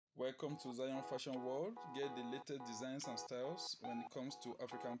Welcome to Zion Fashion World. Get the latest designs and styles when it comes to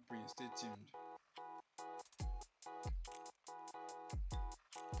African print. Stay tuned.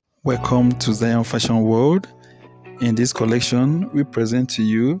 Welcome to Zion Fashion World. In this collection, we present to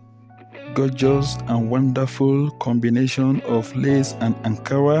you gorgeous and wonderful combination of lace and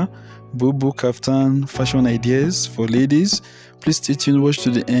Ankara Bubu Kaftan fashion ideas for ladies. Please stay tuned, watch to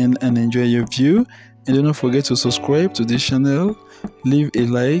the end and enjoy your view. And do not forget to subscribe to this channel, leave a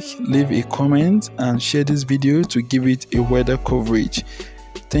like, leave a comment and share this video to give it a wider coverage.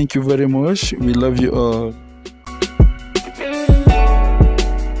 Thank you very much. We love you all.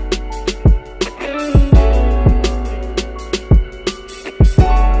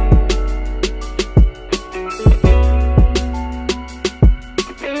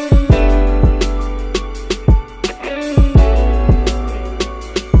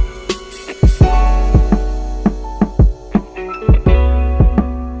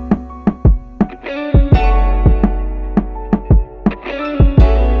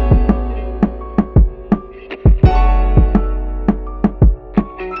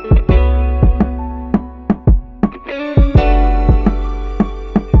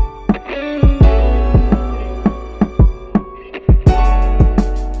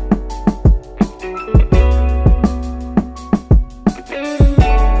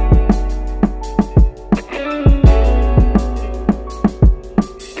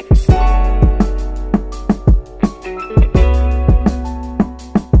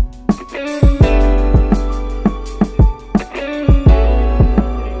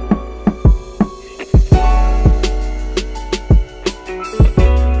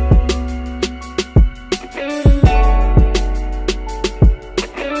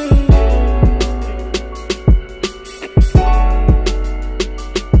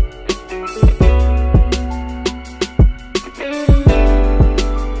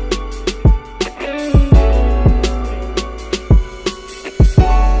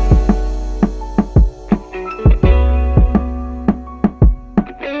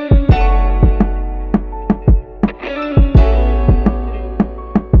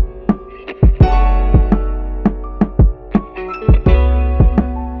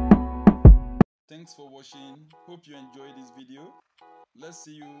 Thanks for watching. Hope you enjoyed this video. Let's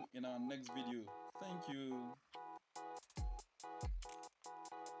see you in our next video. Thank you.